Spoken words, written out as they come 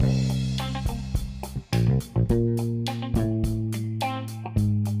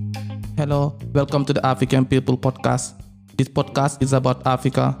Hello, welcome to the African People Podcast. This podcast is about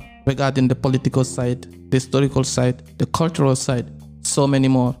Africa regarding the political side, the historical side, the cultural side, so many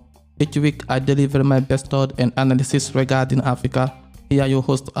more. Each week I deliver my best thought and analysis regarding Africa. Here your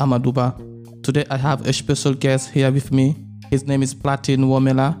host Amaduba. Today I have a special guest here with me. His name is Platine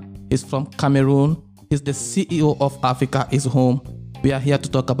Womela. He's from Cameroon. He's the CEO of Africa is Home. We are here to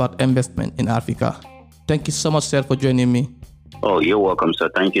talk about investment in Africa. Thank you so much, sir, for joining me. Oh, you're welcome, sir.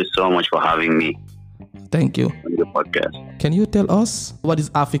 Thank you so much for having me. Thank you. On the podcast. Can you tell us what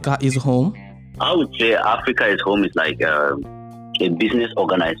is Africa is Home? I would say Africa is Home is like a business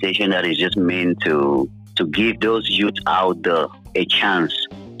organization that is just meant to give those youth out there a chance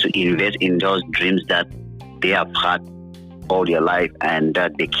to invest in those dreams that they have had all their life and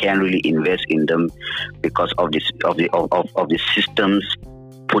that they can't really invest in them because of the systems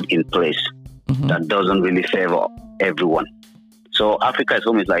put in place that doesn't really favor everyone. So Africa is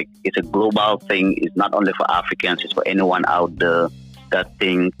Home is like, it's a global thing. It's not only for Africans, it's for anyone out there that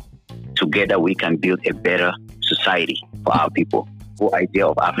think together we can build a better society for our people. The whole idea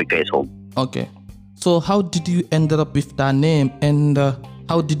of Africa is Home. Okay. So how did you end up with that name and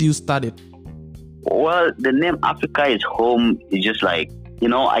how did you start it? Well, the name Africa is Home is just like,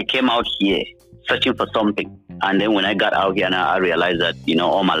 I came out here searching for something. And then when I got out here, I realized that,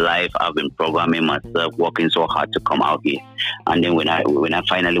 all my life I've been programming myself, working so hard to come out here. And then when I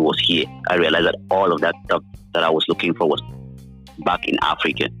finally was here, I realized that all of that stuff that I was looking for was back in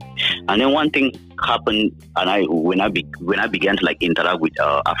Africa. And then one thing happened, and when I began to interact with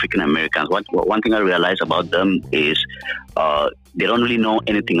African Americans, one thing I realized about them is they don't really know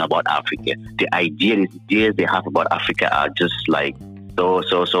anything about Africa. The ideas they have about Africa are just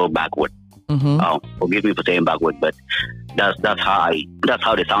so backward. Forgive me for saying backward, but that's how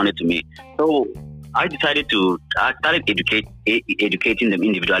they sounded to me. So I started educating them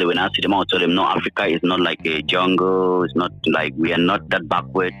individually. When I see them, I told them, no, Africa is not like a jungle. It's not like, we are not that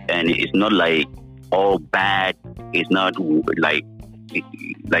backward, and it's not like all bad. It's not like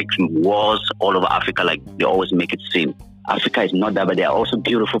wars all over Africa like they always make it seem. Africa is not that bad. There are also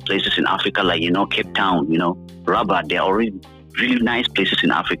beautiful places in Africa, like Cape Town, Rabat. There are already really nice places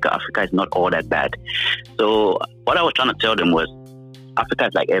in Africa. Africa is not all that bad. So what I was trying to tell them was, Africa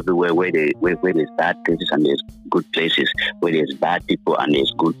is like everywhere where there's bad places and there's good places, where there's bad people and there's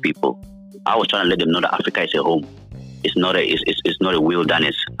good people. I was trying to let them know that Africa is a home. It's not a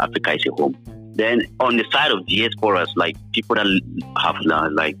wilderness. Africa is a home. Then on the side of diasporas, like people that have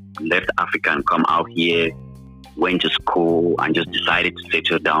left Africa and come out here, went to school and just decided to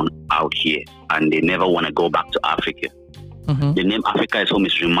settle down out here, and they never want to go back to Africa. The name Africa is Home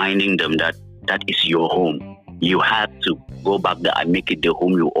is reminding them that is your home. You have to go back there and make it the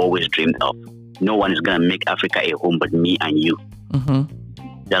home you always dreamed of. No one is going to make Africa a home but me and you.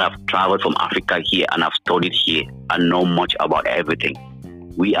 That have traveled from Africa here and have studied here and know much about everything.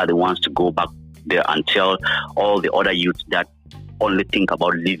 We are the ones to go back there and tell all the other youths that only think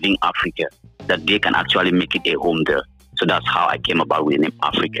about leaving Africa that they can actually make it a home there. So that's how I came about with the name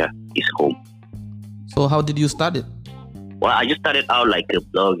Africa is Home. So how did you start it? Well, I just started out like a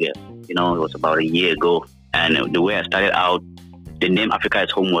blogger. It was about a year ago. And the way I started out, the name Africa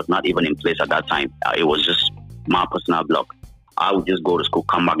is Home was not even in place at that time. It was just my personal blog. I would just go to school,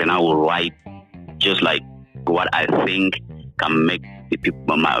 come back, and I would write just like what I think can make the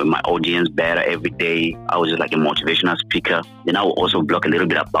people, my audience better every day. I was just like a motivational speaker. Then I would also blog a little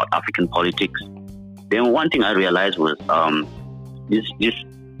bit about African politics. Then one thing I realized was this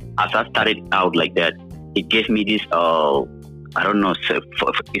as I started out like that, it gave me this,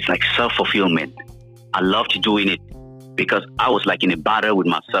 it's like self-fulfillment. I loved doing it because I was like in a battle with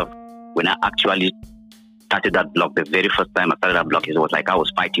myself when I actually started that blog. The very first time I started that blog, it was like I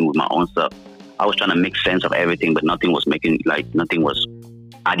was fighting with my own self. I was trying to make sense of everything, but nothing was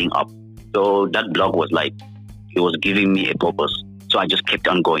adding up. So that blog was like, it was giving me a purpose. So I just kept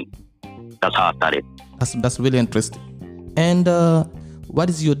on going. That's how I started. That's really interesting. And what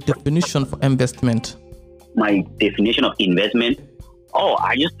is your definition for investment? My definition of investment?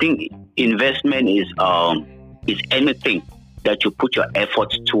 I just think investment is anything that you put your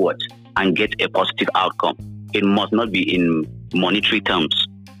efforts towards and get a positive outcome. It must not be in monetary terms.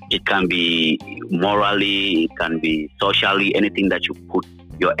 It can be morally, it can be socially, anything that you put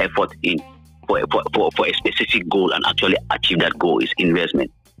your effort in for a specific goal and actually achieve that goal is investment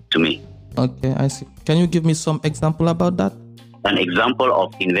to me. Okay, I see. Can you give me some example about that? An example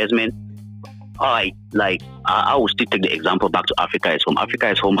of investment? I will still take the example back to Africa is Home.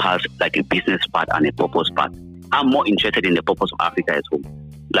 Africa is Home has like a business part and a purpose part. I'm more interested in the purpose of Africa is Home.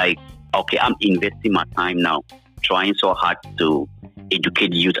 I'm investing my time now, trying so hard to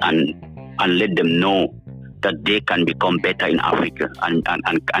educate youth and and let them know that they can become better in Africa and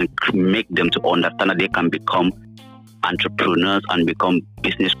make them to understand that they can become entrepreneurs and become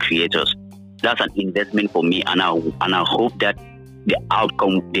business creators. That's an investment for me, and I hope that the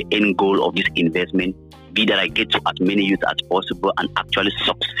outcome, the end goal of this investment be that I get to as many youth as possible and actually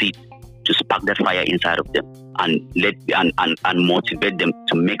succeed to spark that fire inside of them and motivate them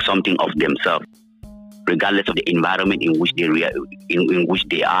to make something of themselves, regardless of the environment in which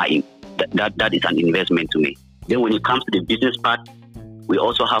they are in. That is an investment to me. Then when it comes to the business part, we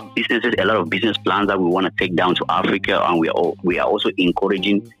also have businesses, a lot of business plans that we want to take down to Africa, and we are also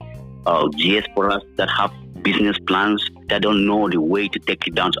encouraging diasporas that have business plans that don't know the way to take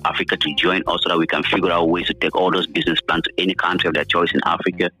it down to Africa to join us, so that we can figure out ways to take all those business plans to any country of their choice in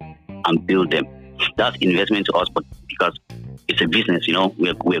Africa and build them. That's investment to us, but because it's a business,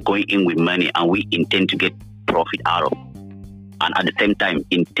 we're going in with money and we intend to get profit out of, and at the same time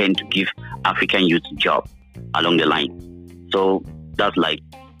intend to give African youth jobs along the line. So that's like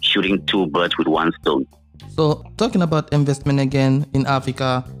shooting two birds with one stone. So talking about investment again in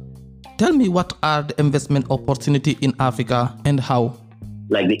Africa, tell me, what are the investment opportunity in Africa and how?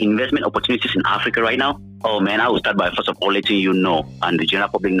 Like the investment opportunities in Africa right now? Oh man, I will start by first of all letting you know, and the general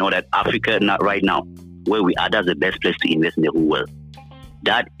public know, that Africa right now, where we are, that's the best place to invest in the whole world.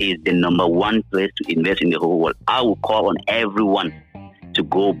 That is the number one place to invest in the whole world. I will call on everyone to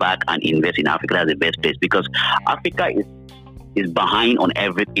go back and invest in Africa. That's the best place, because Africa is behind on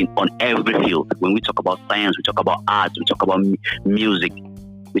every field. When we talk about science, we talk about arts, we talk about music,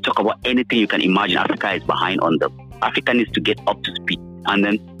 we talk about anything you can imagine. Africa is behind on them. Africa needs to get up to speed. And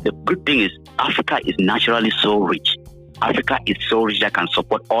then the good thing is, Africa is naturally so rich. Africa is so rich that can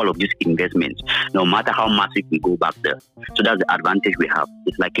support all of these investments, no matter how massive we go back there. So that's the advantage we have.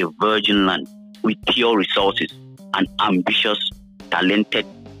 It's like a virgin land with pure resources and ambitious, talented,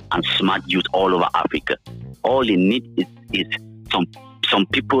 and smart youth all over Africa. All you need is some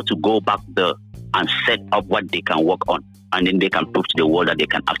people to go back there and set up what they can work on, and then they can prove to the world that they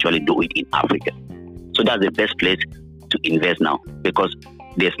can actually do it in Africa. So that's the best place to invest now, because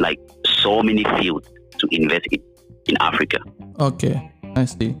there's like so many fields to invest in Africa. Okay, I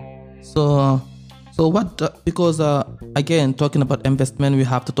see. So what? Because again, talking about investment, we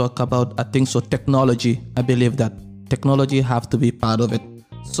have to talk about, I think so, technology. I believe that technology have to be part of it.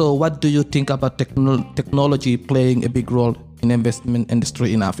 So what do you think about technology playing a big role in investment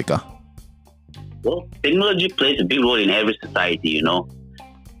industry in Africa? Well, technology plays a big role in every society.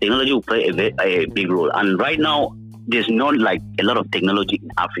 Technology will play a big role, and right now there's not like a lot of technology in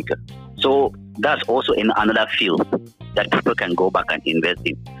Africa. So that's also in another field that people can go back and invest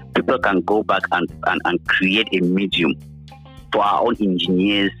in. People can go back and create a medium for our own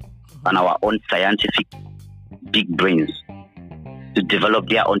engineers and our own scientific big brains to develop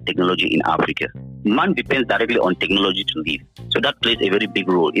their own technology in Africa. Man depends directly on technology to live. So that plays a very big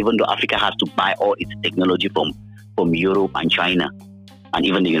role, even though Africa has to buy all its technology from Europe and China and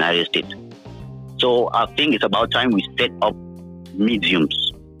even the United States. So I think it's about time we set up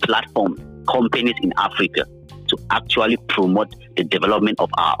mediums, platforms, companies in Africa to actually promote the development of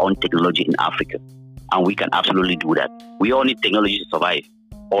our own technology in Africa. And we can absolutely do that. We all need technology to survive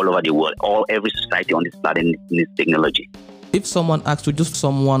all over the world. Every society on this planet needs technology. If someone asks you, just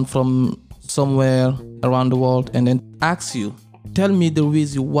someone from somewhere around the world, and then asks you, tell me the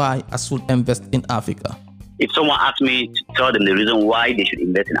reason why I should invest in Africa. If someone asks me to tell them the reason why they should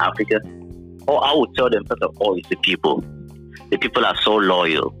invest in Africa, I would tell them, first of all, it's the people. The people are so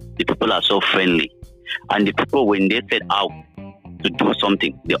loyal. The people are so friendly. And the people, when they set out to do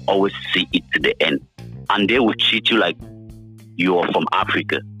something, they always see it to the end. And they will treat you like you are from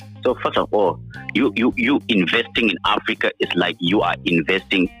Africa. So first of all, you investing in Africa is like you are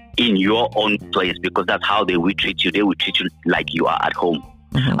investing in your own place, because that's how they will treat you. They will treat you like you are at home.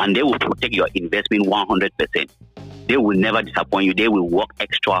 Mm-hmm. And they will protect your investment 100%. They will never disappoint you. They will work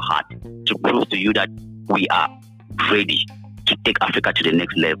extra hard to prove to you that we are ready to take Africa to the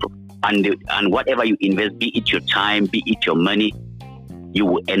next level. And whatever you invest, be it your time, be it your money, you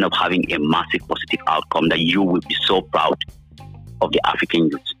will end up having a massive positive outcome that you will be so proud of the African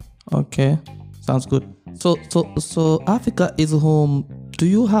youth. Okay, sounds good. So Africa is home. Do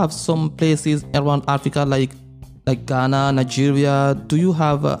you have some places around Africa like Ghana, Nigeria? Do you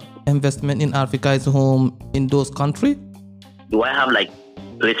have investment in Africa as home in those countries? Do I have like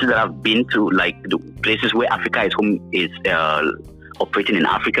places that I've been to, like the places where Africa is home is operating in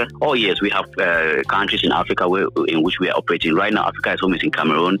Africa? Oh yes, we have countries in Africa in which we are operating right now. Africa is home is in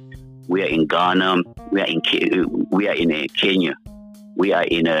Cameroon. We are in Ghana. We are in Kenya. We are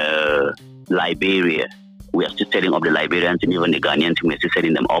in Liberia. We are still setting up the Liberian team, even the Ghanaian team. We're still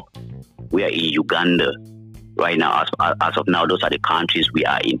setting them up. We are in Uganda right now. As of now, those are the countries we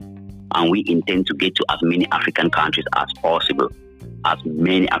are in. And we intend to get to as many African countries as possible. As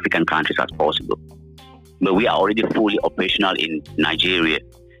many African countries as possible. But we are already fully operational in Nigeria,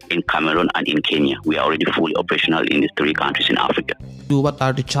 in Cameroon, and in Kenya. We are already fully operational in these 3 countries in Africa. What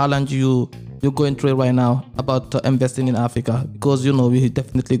are the challenges you're going through right now about investing in Africa? Because, we're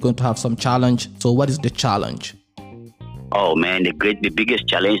definitely going to have some challenge. So what is the challenge? Oh, man, the biggest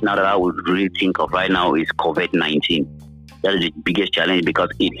challenge now that I would really think of right now is COVID-19. That is the biggest challenge because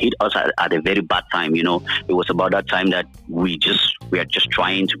it hit us at a very bad time. It was about that time that we are just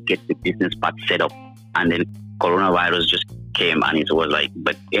trying to get the business part set up. And then coronavirus just came and it was like,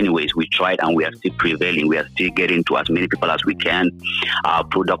 but anyways, we tried and we are still prevailing. We are still getting to as many people as we can. Our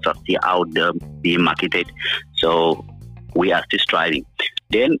products are still out there being marketed. So we are still striving.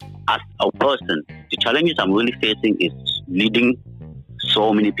 Then as a person, the challenges I'm really facing is leading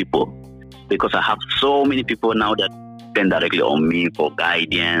so many people because I have so many people now that depend directly on me for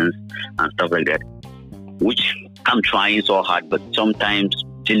guidance and stuff like that, which I'm trying so hard, but sometimes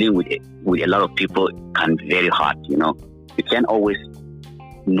dealing with a lot of people can be very hard, You can't always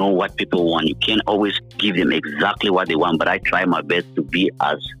know what people want. You can't always give them exactly what they want, but I try my best to be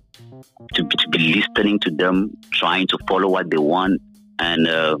listening to them, trying to follow what they want and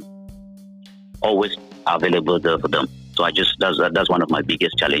always available there for them. So that's one of my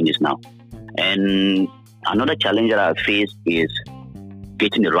biggest challenges now. And another challenge that I face is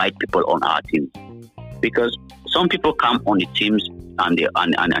getting the right people on our team, because some people come on the teams and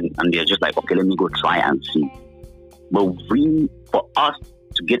they're just like, okay, let me go try and see. But for us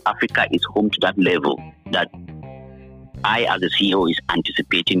to get Africa is home to that level that I, as a CEO, is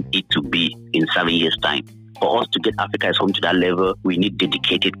anticipating it to be in 7 years' time. For us to get Africa is home to that level, we need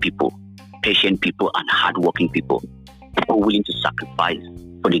dedicated people, patient people, and hardworking people. People willing to sacrifice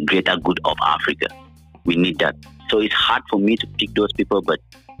for the greater good of Africa. We need that. So it's hard for me to pick those people, but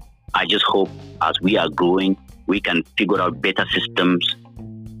I just hope as we are growing, we can figure out better systems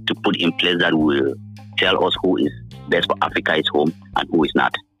to put in place that will tell us who is best for Africa is home and who is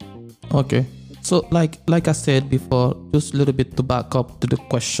not. Okay. So like I said before, just a little bit to back up to the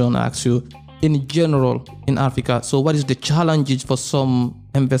question I asked you, in general in Africa, so what is the challenges for some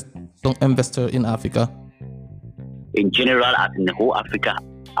investor in Africa? In general, as in the whole Africa,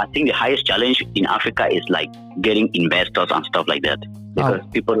 I think the highest challenge in Africa is like getting investors and stuff like that. Because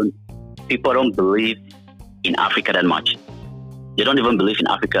people don't believe in Africa that much. They don't even believe in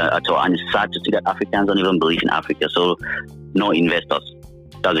Africa at all. And it's sad to see that Africans don't even believe in Africa. So no investors.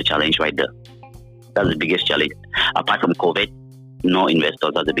 That's the challenge right there. That's the biggest challenge. Apart from COVID, no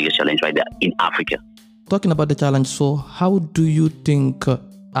investors. That's the biggest challenge right there in Africa. Talking about the challenge, so how do you think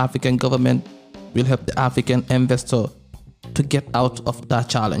African government will help the African investor to get out of that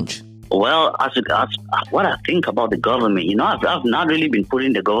challenge? Well, as what I think about the government, I've not really been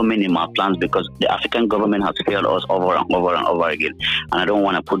putting the government in my plans because the African government has failed us over and over and over again. And I don't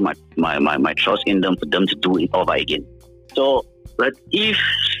want to put my trust in them for them to do it over again. So, but if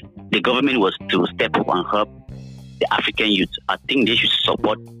the government was to step up and help the African youth, I think they should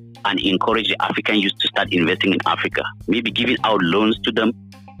support and encourage the African youth to start investing in Africa. Maybe giving out loans to them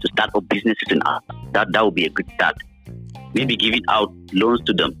to start up businesses in Africa. That would be a good start. Maybe giving out loans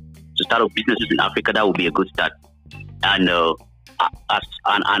to them to start up businesses in Africa. That would be a good start. And for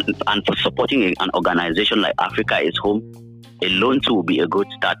supporting an organization like Africa is Home, a loan too will be a good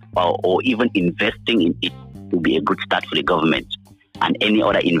start, or even investing in it will be a good start for the government and any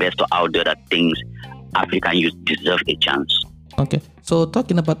other investor out there that thinks African youth deserve a chance. Okay, so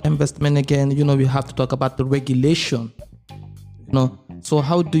talking about investment again, we have to talk about the regulation. So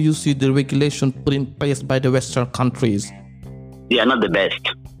how do you see the regulation put in place by the Western countries? They are not the best.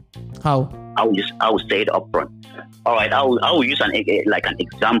 How? I will say it upfront. All right, I will use an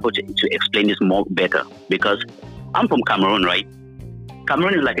example to explain this more better, because I'm from Cameroon, right?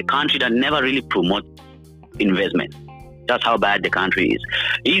 Cameroon is like a country that never really promotes investment. That's how bad the country is.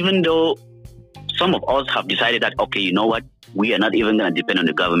 Even though some of us have decided that, okay, you know what? We are not even going to depend on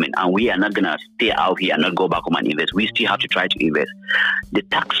the government, and we are not going to stay out here and not go back home and invest. We still have to try to invest. The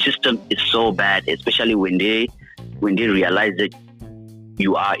tax system is so bad, especially when they realize that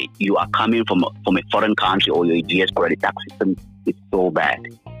you are coming from a foreign country or you're a diaspora. The tax system is so bad.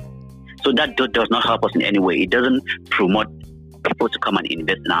 So that does not help us in any way. It doesn't promote people to come and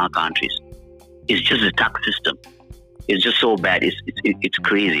invest in our countries. It's just the tax system. It's just so bad. It's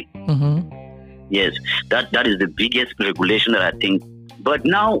crazy. Mm-hmm. Yes, that is the biggest regulation that I think. But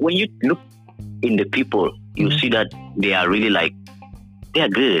now when you look in the people, you see that they are really they are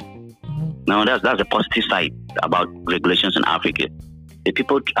good. Now that's a positive side about regulations in Africa. The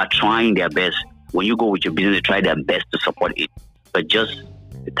people are trying their best. When you go with your business, they try their best to support it. But just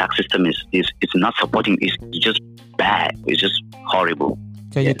the tax system is not supporting. It's just bad. It's just horrible.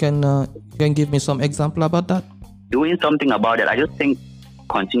 Okay, you can give me some example about that? Doing something about it. I just think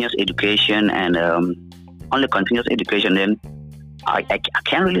continuous education and only continuous education. Then I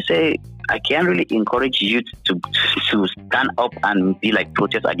can't really say. I can't really encourage youth to stand up and be like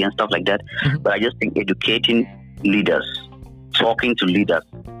protest against stuff like that. Mm-hmm. But I just think educating leaders, talking to leaders,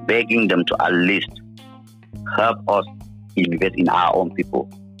 begging them to at least help us invest in our own people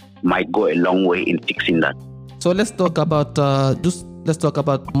might go a long way in fixing that. So let's talk about let's talk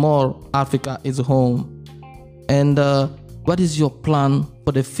about more Africa is Home. And what is your plan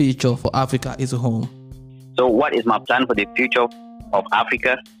for the future for Africa is Home? So what is my plan for the future of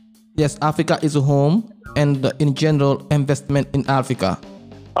Africa? Yes, Africa is Home, and in general, investment in Africa.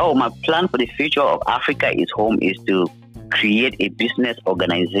 Oh, my plan for the future of Africa is Home is to create a business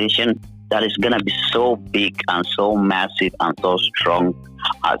organization that is going to be so big and so massive and so strong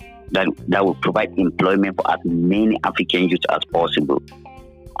that will provide employment for as many African youth as possible.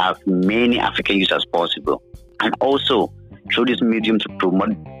 As many African youth as possible. And also, through this medium to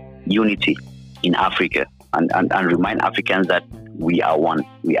promote unity in Africa and remind Africans that we are one.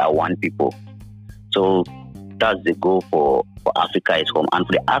 We are one people. So that's the goal for Africa is Home. And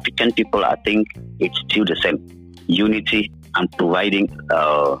for the African people, I think it's still the same. Unity and providing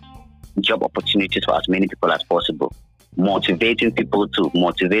job opportunities for as many people as possible. Motivating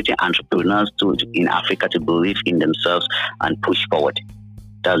entrepreneurs in Africa to believe in themselves and push forward.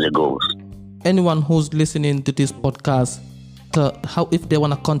 That's the goals. Anyone who's listening to this podcast, how if they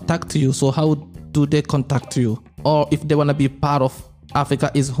want to contact you, so how do they contact you? Or if they want to be part of Africa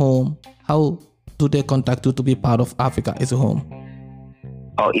is Home, how do they contact you to be part of Africa is Home?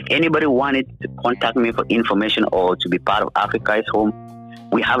 Or if anybody wanted to contact me for information or to be part of Africa is Home,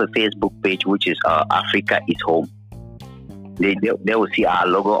 we have a Facebook page which is Africa is Home. They will see our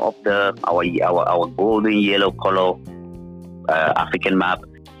logo of our golden yellow color African map.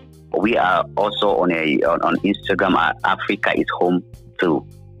 We are also on Instagram at Africa is Home too.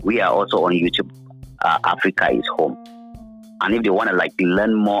 We are also on YouTube. Africa is Home. And if they want to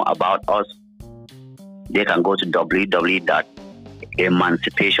learn more about us, they can go to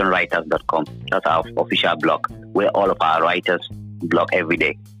www.emancipationwriters.com. That's our official blog where all of our writers blog every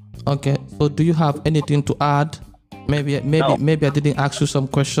day. Okay. So do you have anything to add? Maybe I didn't ask you some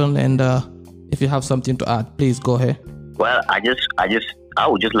question, and if you have something to add, please go ahead. Well, I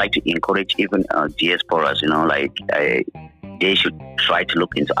would just like to encourage even diasporas, they should try to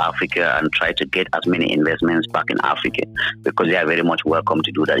look into Africa and try to get as many investments back in Africa, because they are very much welcome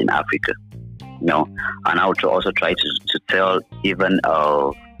to do that in Africa. And I would also try to tell even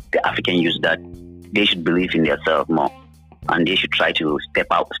the African youth that they should believe in themselves more, and they should try to step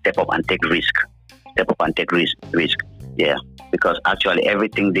up and take risk. Yeah, because actually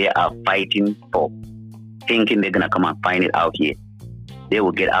everything they are fighting for, thinking they're gonna come and find it out here, they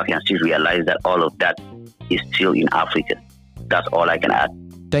will get out here and still realize that all of that is still in Africa. That's all I can add.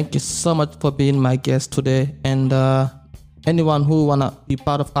 Thank you so much for being my guest today. And anyone who wanna be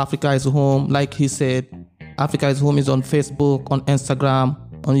part of Africa is Home, like he said, Africa is Home is on Facebook, on Instagram,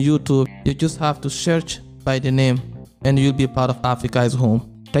 on YouTube. You just have to search by the name and you'll be part of Africa is Home.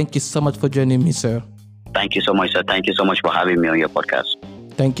 Thank you so much for joining me, sir. Thank you so much, sir. Thank you so much for having me on your podcast.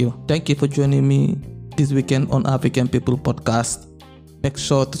 Thank you. Thank you for joining me this weekend on African People Podcast. Make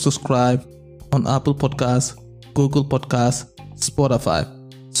sure to subscribe on Apple Podcasts, Google Podcasts, Spotify,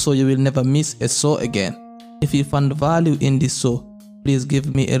 so you will never miss a show again. If you found value in this show, please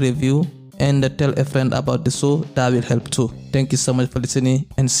give me a review and tell a friend about the show. That will help too. Thank you so much for listening,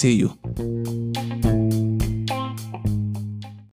 and see you.